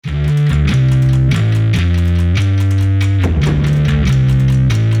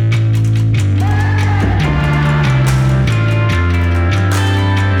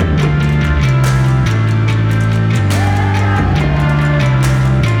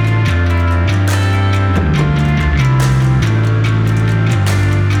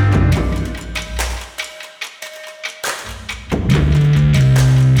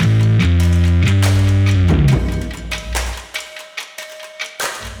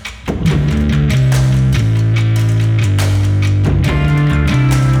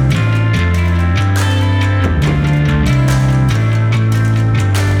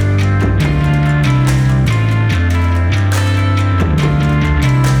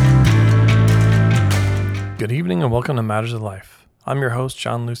Good evening and welcome to Matters of Life. I'm your host,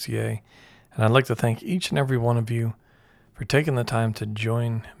 John Lucier, and I'd like to thank each and every one of you for taking the time to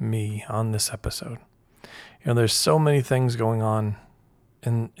join me on this episode. There's so many things going on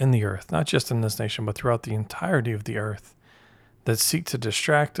in the earth, not just in this nation, but throughout the entirety of the earth that seek to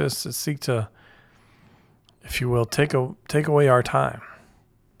distract us, that seek to, if you will, take away our time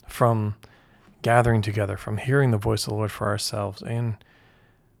from gathering together, from hearing the voice of the Lord for ourselves, and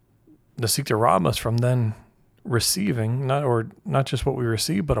to seek to rob us from then receiving, not just what we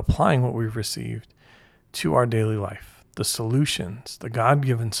receive, but applying what we've received to our daily life, the solutions, the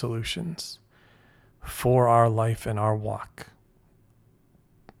God-given solutions for our life and our walk,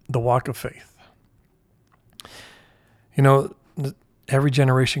 the walk of faith. Every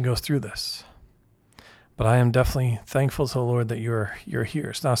generation goes through this, but I am definitely thankful to the Lord that you're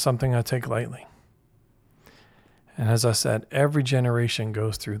here. It's not something I take lightly. And as I said, every generation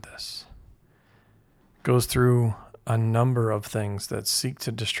goes through this, goes through a number of things that seek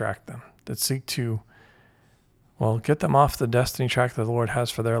to distract them, that seek to, get them off the destiny track that the Lord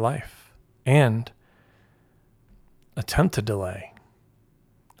has for their life, and attempt to delay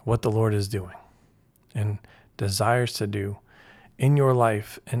what the Lord is doing and desires to do in your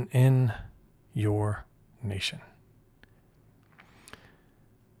life and in your nation.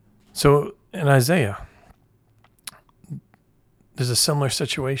 So in Isaiah, there's a similar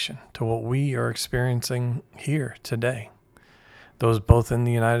situation to what we are experiencing here today. Those both in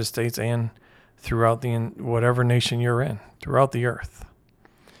the United States and throughout whatever nation you're in, throughout the earth.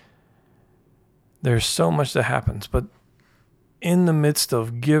 There's so much that happens, but in the midst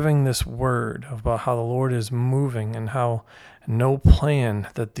of giving this word about how the Lord is moving and how no plan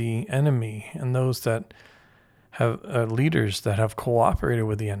that the enemy and those that have leaders that have cooperated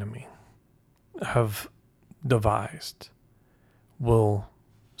with the enemy have devised will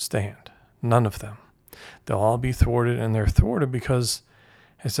stand. None of them. They'll all be thwarted, and they're thwarted because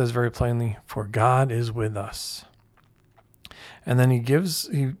it says very plainly, for God is with us. And then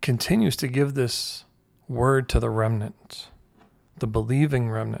he continues to give this word to the remnant, the believing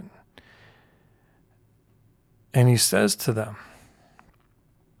remnant. And he says to them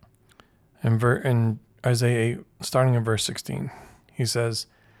in Isaiah 8, starting in verse 16, he says,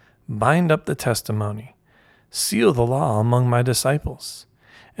 bind up the testimony, seal the law among my disciples,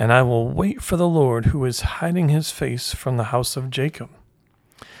 and I will wait for the Lord who is hiding his face from the house of Jacob.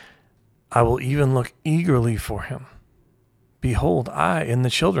 I will even look eagerly for him. Behold, I and the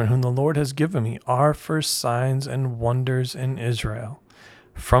children whom the Lord has given me are for signs and wonders in Israel,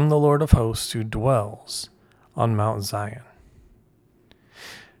 from the Lord of hosts who dwells on Mount Zion.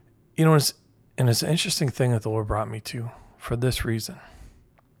 It's an interesting thing that the Lord brought me to for this reason.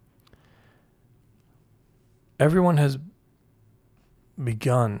 Everyone has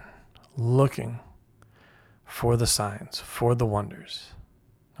begun looking for the signs, for the wonders.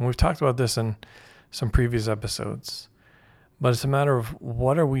 And we've talked about this in some previous episodes. But it's a matter of,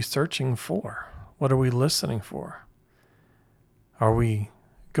 what are we searching for? What are we listening for? Are we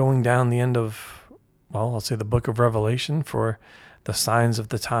going down the end of, I'll say the book of Revelation for the signs of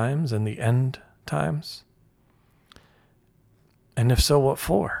the times and the end times? And if so, what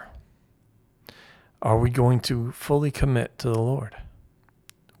for? Are we going to fully commit to the Lord?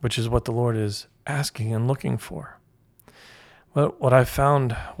 Which is what the Lord is asking and looking for. But what I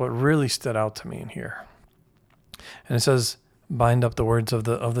found, what really stood out to me in here, and it says, bind up the words of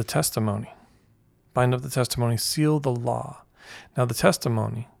the testimony. Bind up the testimony, seal the law. Now the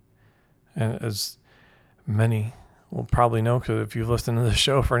testimony, and as many will probably know, because if you've listened to the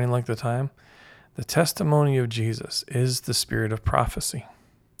show for any length of time, the testimony of Jesus is the spirit of prophecy.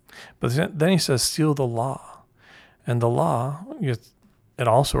 But then he says, seal the law. And the law, it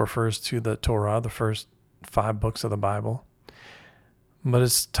also refers to the Torah, the first 5 books of the Bible. But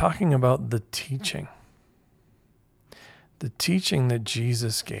it's talking about the teaching. The teaching that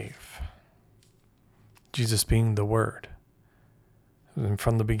Jesus gave. Jesus being the Word. And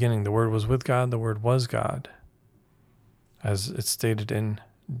from the beginning, the Word was with God, the Word was God. As it's stated in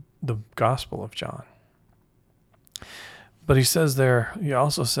the Gospel of John. But he says there, he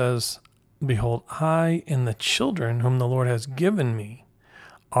also says, behold, I and the children whom the Lord has given me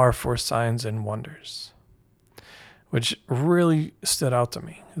are for signs and wonders. Which really stood out to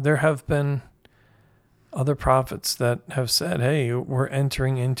me. There have been other prophets that have said, hey, we're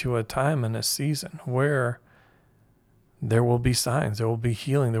entering into a time and a season where there will be signs, there will be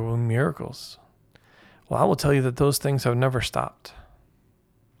healing, there will be miracles. Well, I will tell you that those things have never stopped.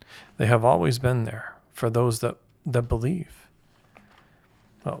 They have always been there for those that believe.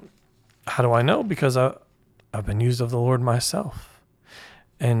 Well, how do I know? Because I've been used of the Lord myself.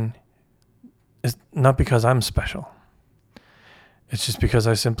 And not because I'm special. It's just because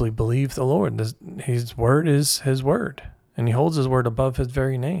I simply believe the Lord. His word is his word, and he holds his word above his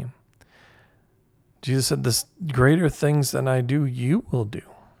very name. Jesus said, "This greater things than I do, you will do."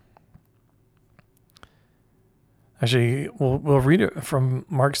 Actually, we'll read it from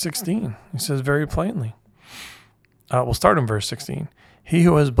Mark 16. He says very plainly. We'll start in verse 16. "He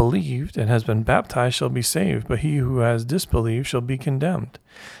who has believed and has been baptized shall be saved, but he who has disbelieved shall be condemned.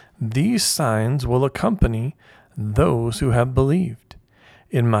 These signs will accompany those who have believed.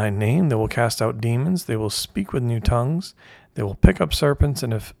 In my name they will cast out demons, they will speak with new tongues, they will pick up serpents,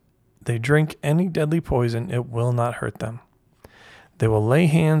 and if they drink any deadly poison, it will not hurt them. They will lay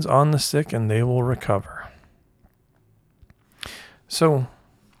hands on the sick and they will recover." So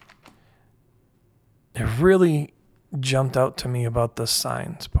it really jumped out to me about the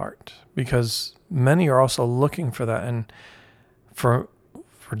signs part, because many are also looking for that, and for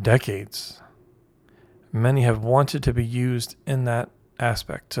decades many have wanted to be used in that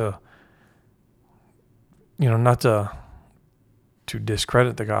aspect to, not to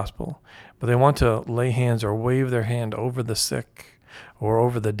discredit the gospel, but they want to lay hands or wave their hand over the sick or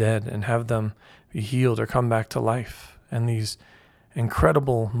over the dead and have them be healed or come back to life. And these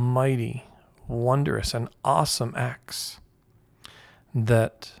incredible, mighty, wondrous, and awesome acts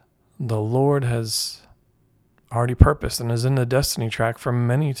that the Lord has already purposed and is in the destiny track for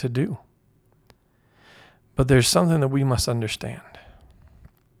many to do. But there's something that we must understand.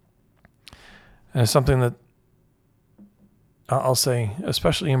 And it's something that I'll say,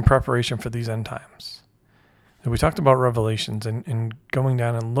 especially in preparation for these end times. We talked about Revelations and going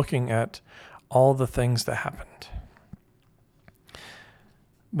down and looking at all the things that happened.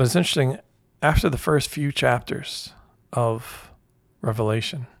 But it's interesting, after the first few chapters of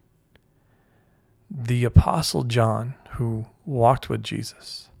Revelation, the Apostle John, who walked with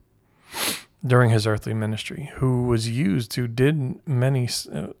Jesus during his earthly ministry, who was used, who did many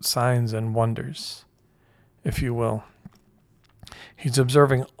signs and wonders, if you will, he's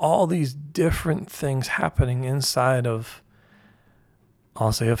observing all these different things happening inside of,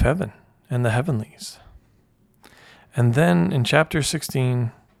 I'll say, of heaven and the heavenlies. And then in chapter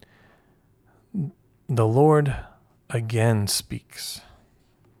 16, the Lord again speaks.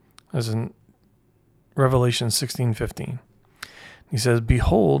 As in Revelation 16:15. He says,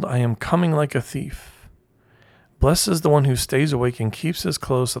 "Behold, I am coming like a thief. Blessed is the one who stays awake and keeps his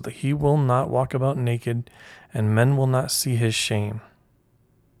clothes so that he will not walk about naked and men will not see his shame."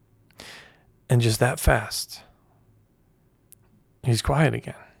 And just that fast, he's quiet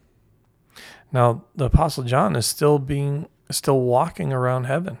again. Now, the Apostle John is still walking around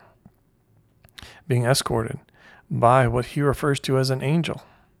heaven, being escorted by what he refers to as an angel.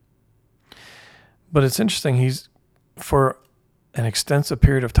 But it's interesting, for an extensive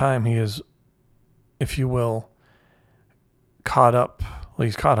period of time, he is, if you will, caught up. Well,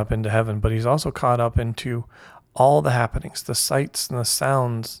 he's caught up into heaven, but he's also caught up into all the happenings, the sights and the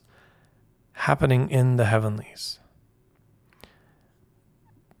sounds happening in the heavenlies.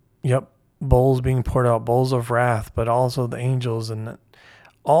 Yep, bowls being poured out, bowls of wrath, but also the angels and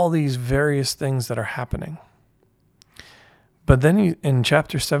all these various things that are happening. But then in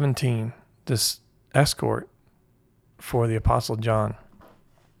chapter 17, this escort for the Apostle John,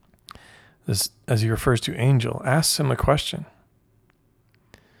 this, as he refers to angel, asks him a question.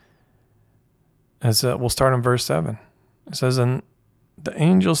 We'll start in verse 7. It says, "And the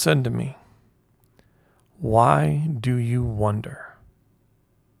angel said to me, 'Why do you wonder?'"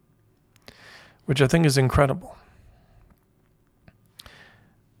 Which I think is incredible.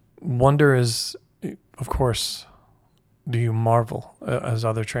 Wonder is, of course, do you marvel, as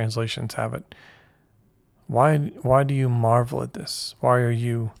other translations have it. Why do you marvel at this? Why are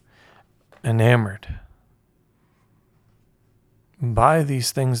you enamored by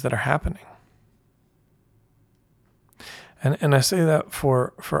these things that are happening? And I say that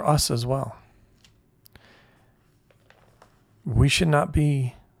for us as well. We should not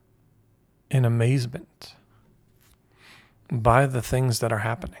be in amazement by the things that are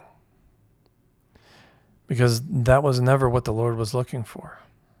happening, because that was never what the Lord was looking for.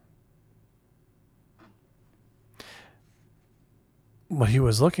 What he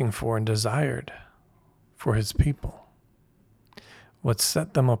was looking for and desired for his people, what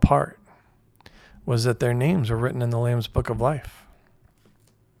set them apart, was that their names were written in the Lamb's Book of Life.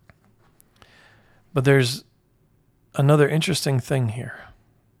 But there's another interesting thing here,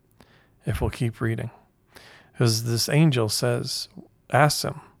 if we'll keep reading. Because this angel asks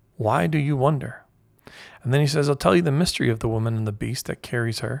him, "Why do you wonder?" And then he says, "I'll tell you the mystery of the woman and the beast that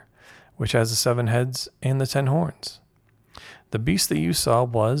carries her, which has the 7 heads and the 10 horns. The beast that you saw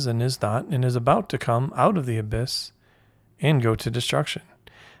was and is not and is about to come out of the abyss and go to destruction.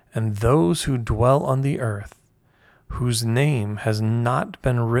 And those who dwell on the earth, whose name has not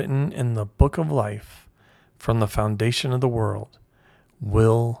been written in the book of life from the foundation of the world,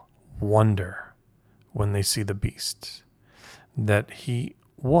 will wonder when they see the beast, that he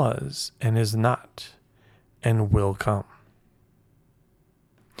was and is not and will come.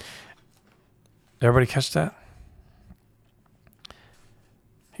 Everybody catch that?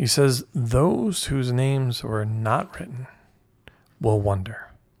 He says, those whose names were not written will wonder.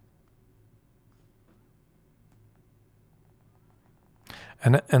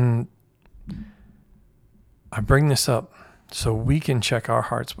 And I bring this up so we can check our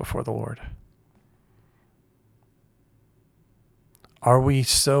hearts before the Lord. Are we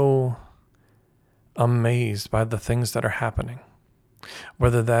so amazed by the things that are happening?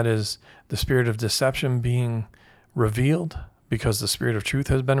 Whether that is the spirit of deception being revealed because the spirit of truth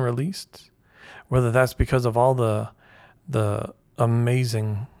has been released, whether that's because of all the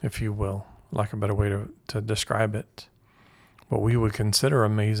amazing, if you will, like a better way to describe it, what we would consider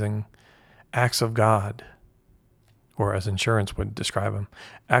amazing acts of God, or as insurance would describe them,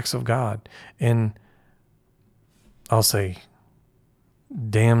 acts of God in, I'll say,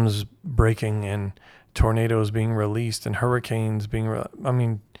 dams breaking and tornadoes being released and hurricanes being,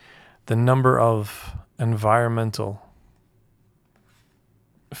 the number of environmental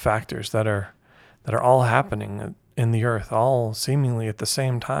factors that are all happening in the earth, all seemingly at the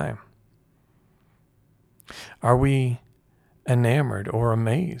same time. Are we enamored or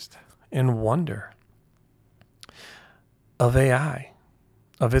amazed in wonder of AI,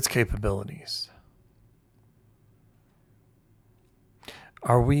 of its capabilities?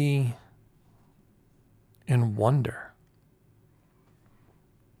 Are we in wonder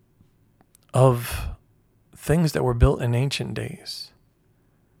of things that were built in ancient days?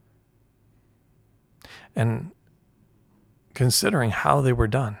 And considering how they were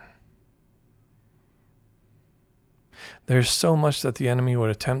done. There's so much that the enemy would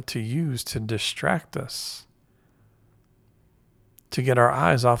attempt to use to distract us, to get our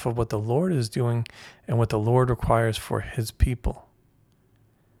eyes off of what the Lord is doing and what the Lord requires for his people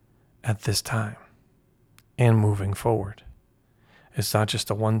at this time and moving forward. It's not just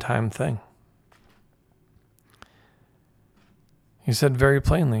a one-time thing. He said very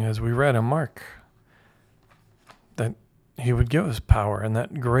plainly, as we read in Mark, that he would give us power and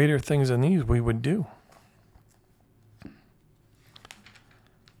that greater things than these we would do.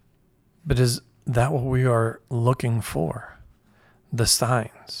 But is that what we are looking for? The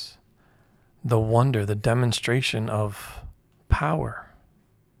signs, the wonder, the demonstration of power.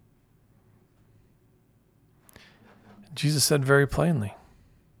 Jesus said very plainly,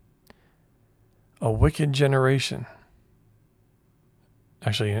 a wicked generation.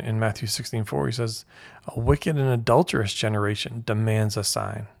 Actually, in Matthew 16:4, he says, a wicked and adulterous generation demands a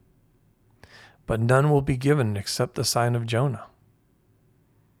sign, but none will be given except the sign of Jonah.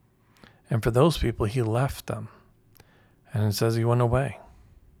 And for those people, he left them. And it says he went away.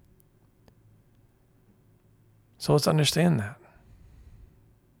 So let's understand that.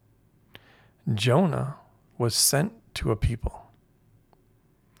 Jonah was sent to a people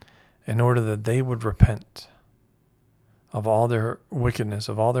in order that they would repent of all their wickedness,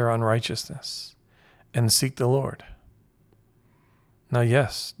 of all their unrighteousness, and seek the Lord. Now,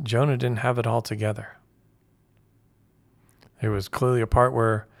 yes, Jonah didn't have it all together. There was clearly a part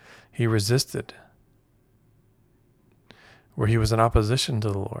where he resisted, where he was in opposition to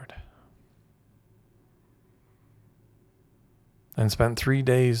the Lord, and spent 3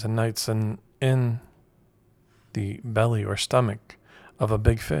 days and nights in the belly or stomach of a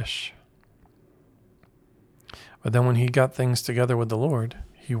big fish. But then when he got things together with the Lord,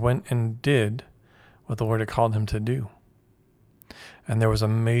 he went and did what the Lord had called him to do. And there was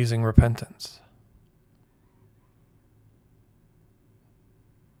amazing repentance.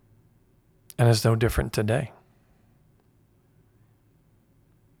 And it's no different today.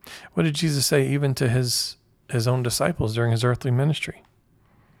 What did Jesus say even to his own disciples during his earthly ministry?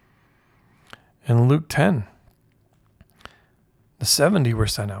 In Luke 10, the 70 were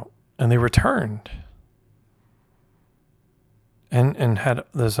sent out and they returned and had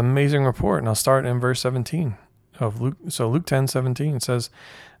this amazing report. And I'll start in verse 17 of Luke. So Luke 10:17 says,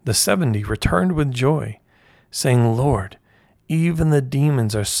 the 70 returned with joy, saying, Lord, even the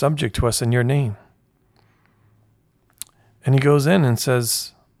demons are subject to us in your name. And he goes in and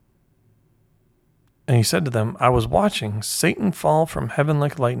says, and he said to them, I was watching Satan fall from heaven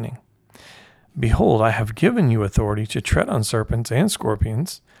like lightning. Behold, I have given you authority to tread on serpents and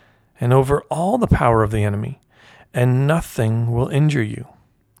scorpions, and over all the power of the enemy, and nothing will injure you.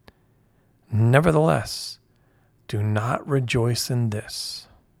 Nevertheless, do not rejoice in this,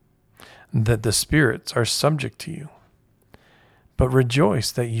 that the spirits are subject to you, but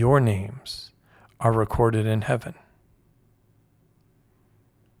rejoice that your names are recorded in heaven.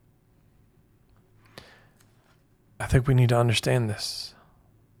 I think we need to understand this.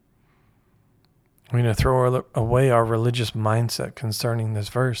 We need to throw away our religious mindset concerning this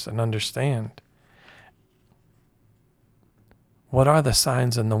verse and understand what are the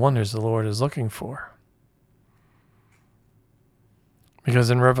signs and the wonders the Lord is looking for. Because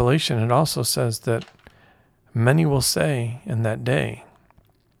in Revelation, it also says that many will say in that day,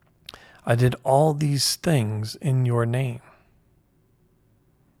 I did all these things in your name.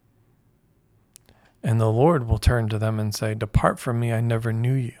 And the Lord will turn to them and say, depart from me, I never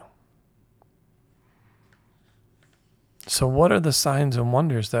knew you. So what are the signs and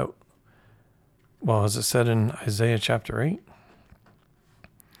wonders that, well, as it said in Isaiah chapter 8,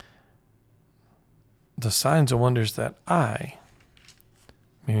 the signs and wonders that I,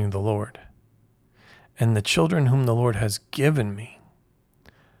 meaning the Lord, and the children whom the Lord has given me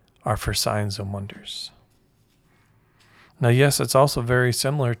are for signs and wonders. Now, yes, it's also very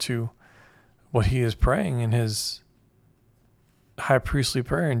similar to what he is praying in his high priestly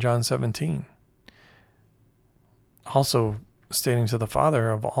prayer in John 17. Also stating to the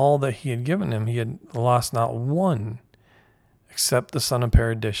Father of all that he had given him, he had lost not one except the son of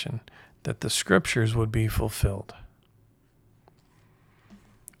perdition, that the scriptures would be fulfilled.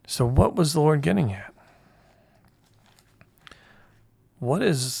 So what was the Lord getting at? What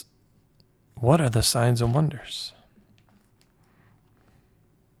are the signs and wonders?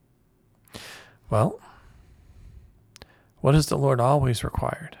 Well, what has the Lord always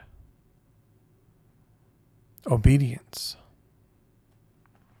required? Obedience.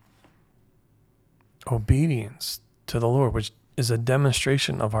 Obedience to the Lord, which is a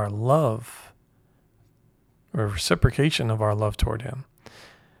demonstration of our love, or reciprocation of our love toward him,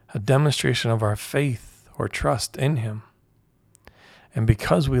 a demonstration of our faith or trust in him. And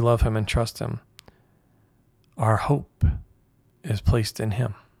because we love him and trust him, our hope is placed in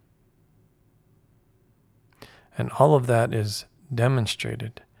him. And all of that is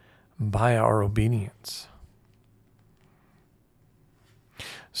demonstrated by our obedience.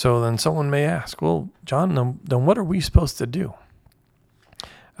 So then someone may ask, well, John, then what are we supposed to do?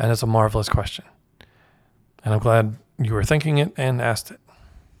 And it's a marvelous question. And I'm glad you were thinking it and asked it.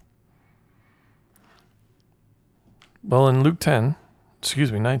 Well, in Luke 19,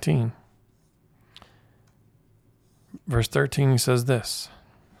 verse 13, he says this.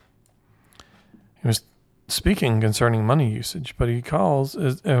 He was speaking concerning money usage, but he calls,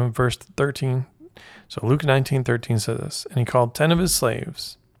 verse 13, so Luke 19:13 says this, and he called 10 of his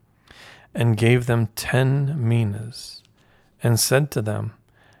slaves and gave them 10 minas and said to them,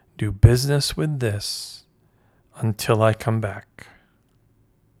 do business with this until I come back.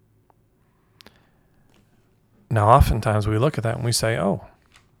 Now, oftentimes we look at that and we say, oh,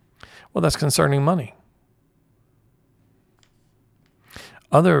 well, that's concerning money.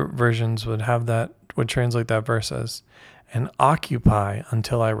 Other versions would translate that verse as, and occupy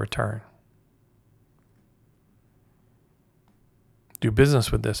until I return. Do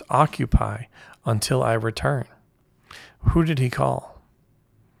business with this, occupy until I return. Who did he call?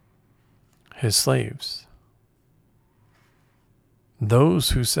 His slaves. Those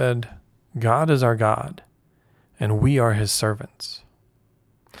who said, God is our God, and we are his servants.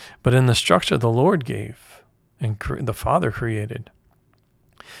 But in the structure the Lord gave, and the Father created,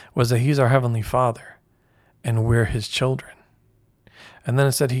 was that he's our heavenly Father, and we're his children. And then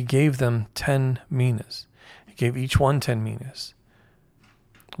it said he gave them 10 minas. He gave each one 10 minas.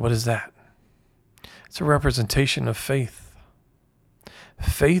 What is that? It's a representation of faith.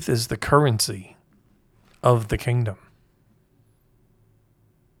 Faith is the currency of the kingdom.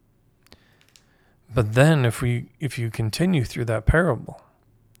 But then if you continue through that parable,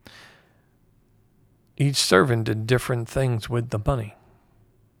 each servant did different things with the money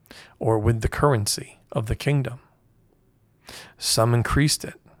or with the currency of the kingdom. Some increased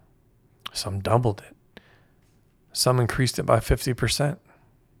it. Some doubled it. Some increased it by 50%.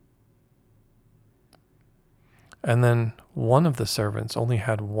 And then one of the servants only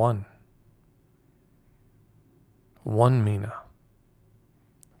had one mina.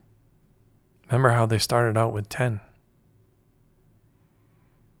 Remember how they started out with 10.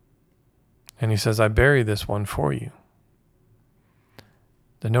 And he says, I bury this one for you.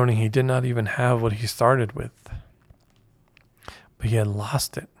 Denoting he did not even have what he started with. But he had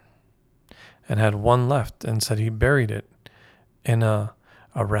lost it and had one left, and said he buried it in a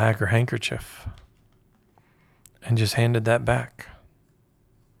rag or handkerchief. and just handed that back.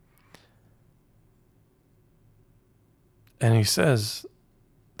 And he says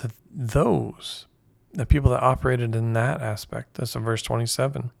that the people that operated in that aspect, that's in verse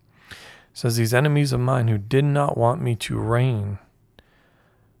 27, says, these enemies of mine who did not want me to reign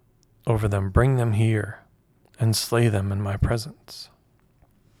over them, bring them here and slay them in my presence.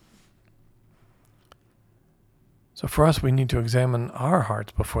 So for us, we need to examine our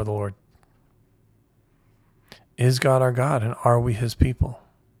hearts before the Lord. Is God our God, and are we his people?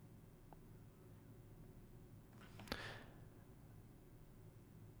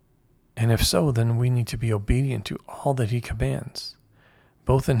 And if so, then we need to be obedient to all that he commands,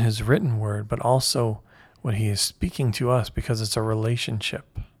 both in his written word, but also what he is speaking to us, because it's a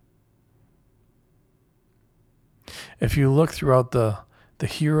relationship. If you look throughout the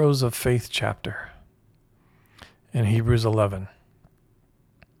Heroes of Faith chapter in Hebrews 11,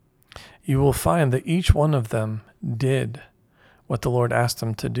 you will find that each one of them did what the Lord asked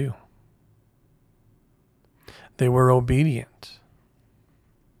them to do. They were obedient.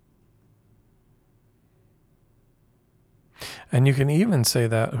 And you can even say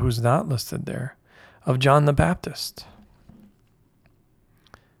that, who's not listed there, of John the Baptist.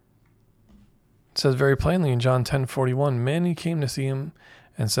 It says very plainly in John 10:41, many came to see him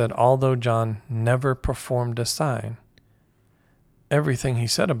and said, although John never performed a sign, everything he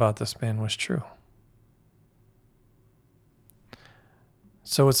said about this man was true.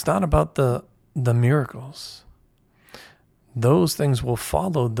 So it's not about the miracles. Those things will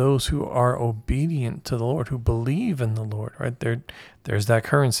follow those who are obedient to the Lord, who believe in the Lord, right? There's that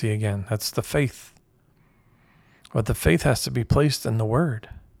currency again. That's the faith. But the faith has to be placed in the word.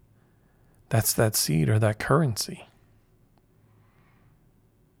 That's that seed or that currency.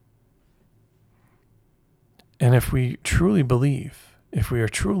 And if we truly believe, if we are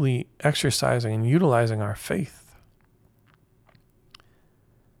truly exercising and utilizing our faith,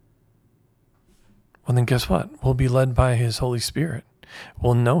 well, then guess what? We'll be led by his Holy Spirit.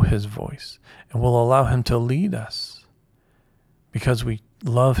 We'll know his voice, and we'll allow him to lead us because we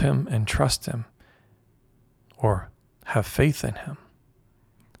love him and trust him, or have faith in him,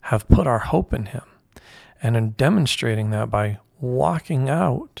 have put our hope in him, and in demonstrating that by walking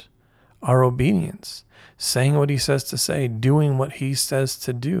out our obedience, saying what he says to say, doing what he says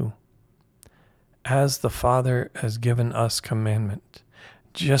to do, as the Father has given us commandment,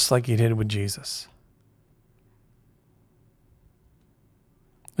 just like he did with Jesus.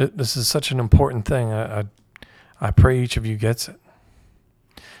 This is such an important thing. I pray each of you gets it.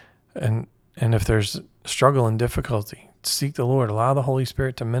 And if there's struggle and difficulty, seek the Lord. Allow the Holy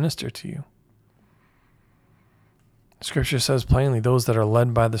Spirit to minister to you. Scripture says plainly, those that are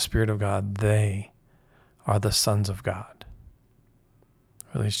led by the Spirit of God, they are the sons of God.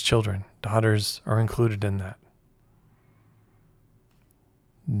 Or at least children, daughters are included in that.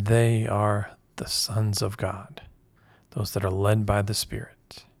 They are the sons of God, those that are led by the Spirit.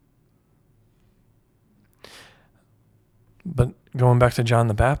 But going back to John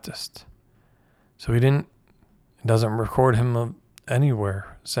the Baptist, so it doesn't record him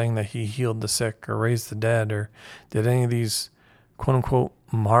anywhere saying that he healed the sick or raised the dead or did any of these quote unquote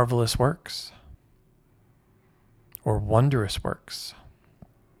marvelous works or wondrous works.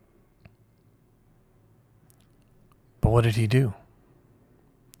 But what did he do?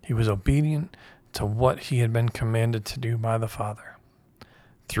 He was obedient to what he had been commanded to do by the Father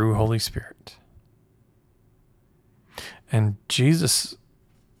through Holy Spirit. And Jesus'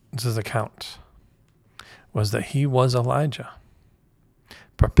 account was that he was Elijah,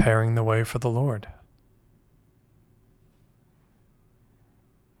 preparing the way for the Lord.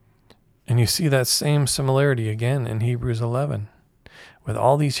 And you see that same similarity again in Hebrews 11 with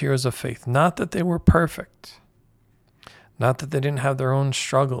all these heroes of faith. Not that they were perfect, not that they didn't have their own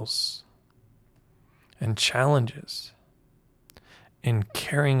struggles and challenges in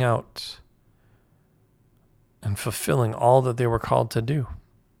carrying out and fulfilling all that they were called to do.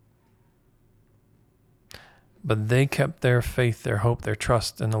 But they kept their faith, their hope, their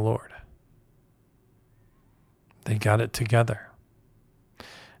trust in the Lord. They got it together.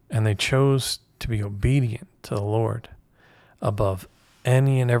 And they chose to be obedient to the Lord above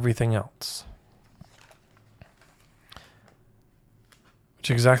any and everything else.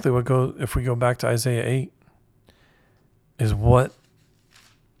 Which exactly if we go back to Isaiah 8, is what,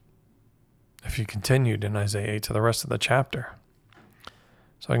 if you continued in Isaiah 8 to the rest of the chapter.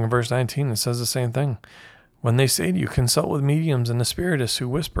 So in verse 19, it says the same thing. When they say to you, consult with mediums and the spiritists who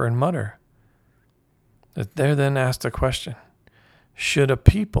whisper and mutter, that they're then asked a question. Should not a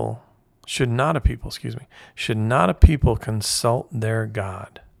people consult their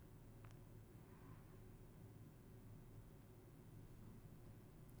God?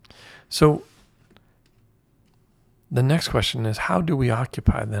 So the next question is, how do we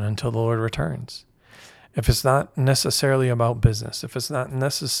occupy then until the Lord returns? If it's not necessarily about business, if it's not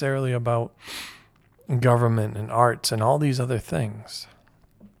necessarily about government and arts and all these other things,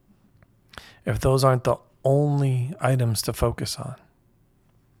 if those aren't the only items to focus on,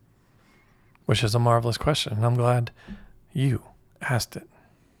 which is a marvelous question, and I'm glad you asked it.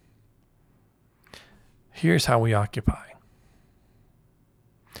 Here's how we occupy.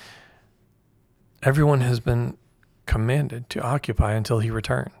 Everyone has been commanded to occupy until he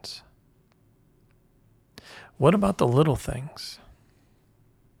returns. What about the little things?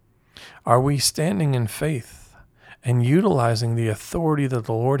 Are we standing in faith and utilizing the authority that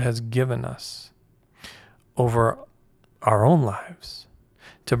the Lord has given us over our own lives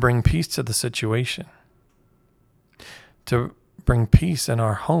to bring peace to the situation, to bring peace in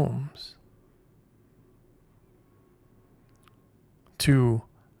our homes, to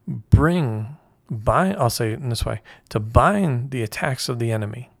I'll say it in this way, to bind the attacks of the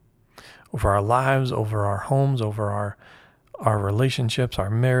enemy over our lives, over our homes, over our relationships, our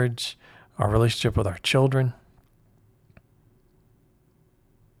marriage, our relationship with our children.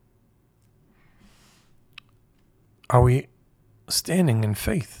 Are we standing in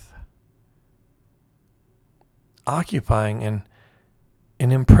faith, occupying and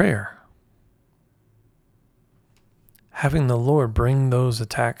in prayer, having the Lord bring those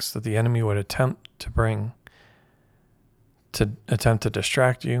attacks that the enemy would attempt to bring, to attempt to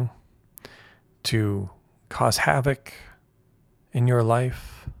distract you, to cause havoc in your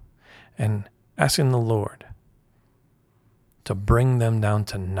life, and asking the Lord to bring them down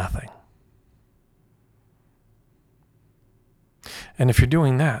to nothing? And if you're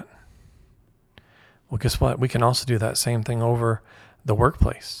doing that, well, guess what? We can also do that same thing over the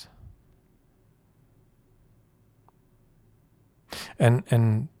workplace.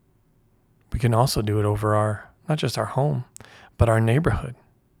 And we can also do it over not just our home, but our neighborhood.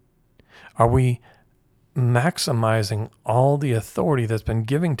 Are we maximizing all the authority that's been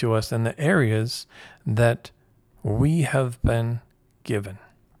given to us in the areas that we have been given?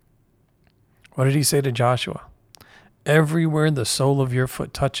 What did he say to Joshua? Everywhere the sole of your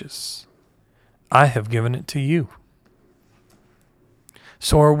foot touches, I have given it to you.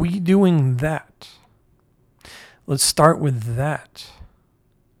 So are we doing that? Let's start with that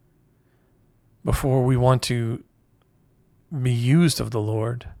before we want to be used of the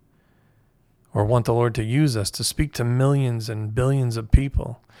Lord, or want the Lord to use us to speak to millions and billions of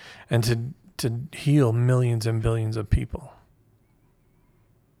people and to heal millions and billions of people.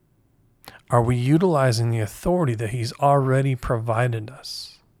 Are we utilizing the authority that he's already provided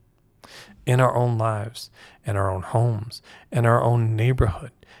us in our own lives, in our own homes, in our own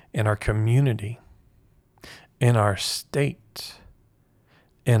neighborhood, in our community, in our state,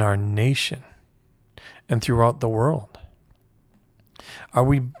 in our nation, and throughout the world? Are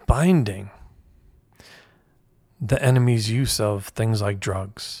we binding the enemy's use of things like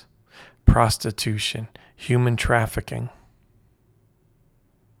drugs, prostitution, human trafficking?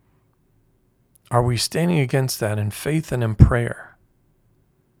 Are we standing against that in faith and in prayer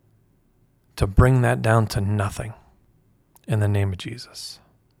to bring that down to nothing in the name of Jesus?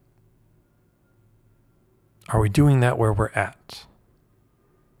 Are we doing that where we're at?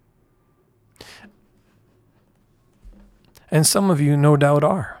 And some of you no doubt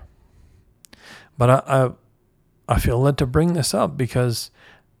are. But I feel led to bring this up because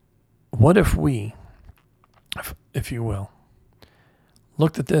what if we, if you will,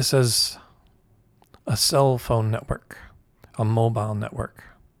 looked at this as a cell phone network, a mobile network?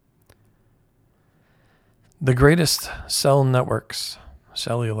 The greatest cellular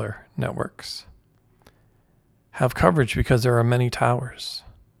networks, have coverage because there are many towers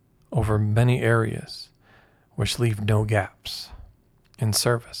over many areas, which leave no gaps in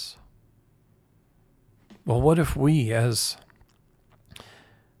service. Well, what if we, as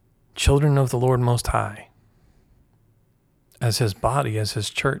children of the Lord Most High, as his body, as his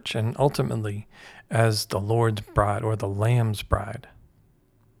church, and ultimately as the Lord's bride or the Lamb's bride,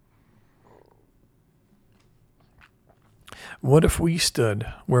 what if we stood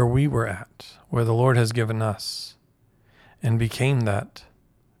where we were at, where the Lord has given us, and became that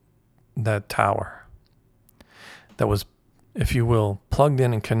tower that was, if you will, plugged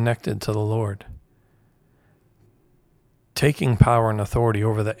in and connected to the Lord, taking power and authority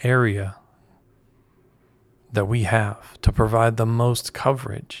over the area that we have to provide the most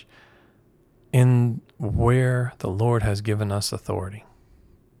coverage in where the Lord has given us authority?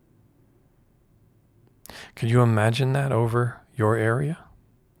 Could you imagine that over your area,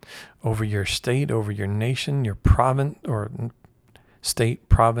 over your state, over your nation, your province, or state,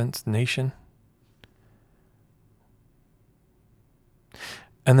 province, nation?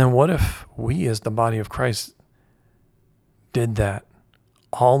 And then what if we as the body of Christ did that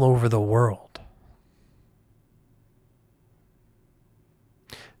all over the world?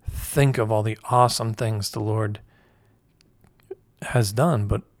 Think of all the awesome things the Lord has done,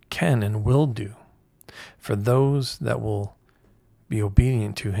 but can and will do for those that will be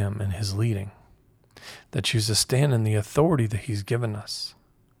obedient to him and his leading, that choose to stand in the authority that he's given us,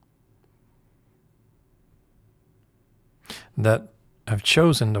 that have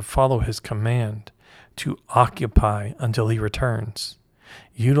chosen to follow his command to occupy until he returns,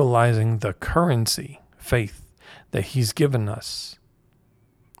 utilizing the currency, faith, that he's given us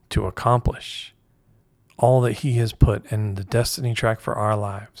to accomplish all that he has put in the destiny track for our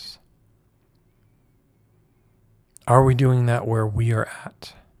lives. Are we doing that where we are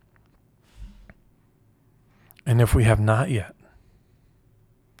at? And if we have not yet,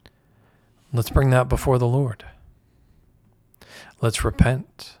 let's bring that before the Lord. Let's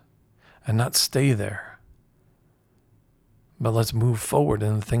repent and not stay there, but let's move forward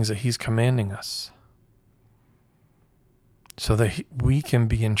in the things that he's commanding us so that we can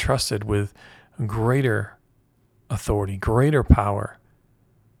be entrusted with greater authority, greater power,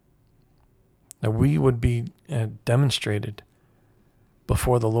 that we would be demonstrated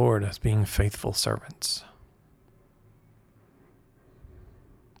before the Lord as being faithful servants.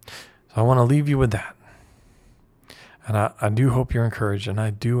 So I want to leave you with that. And I do hope you're encouraged, and I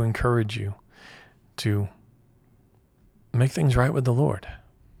do encourage you to make things right with the Lord.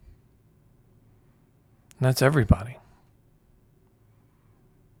 And that's everybody.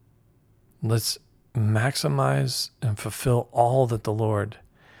 Let's maximize and fulfill all that the Lord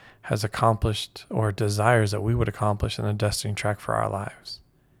has accomplished or desires that we would accomplish in the destiny track for our lives,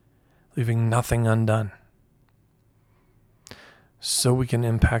 leaving nothing undone, so we can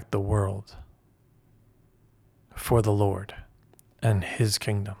impact the world for the Lord and his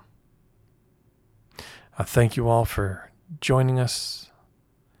kingdom. I thank you all for joining us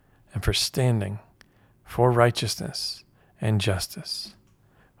and for standing for righteousness and justice.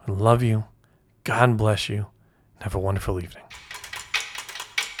 I love you. God bless you. And have a wonderful evening.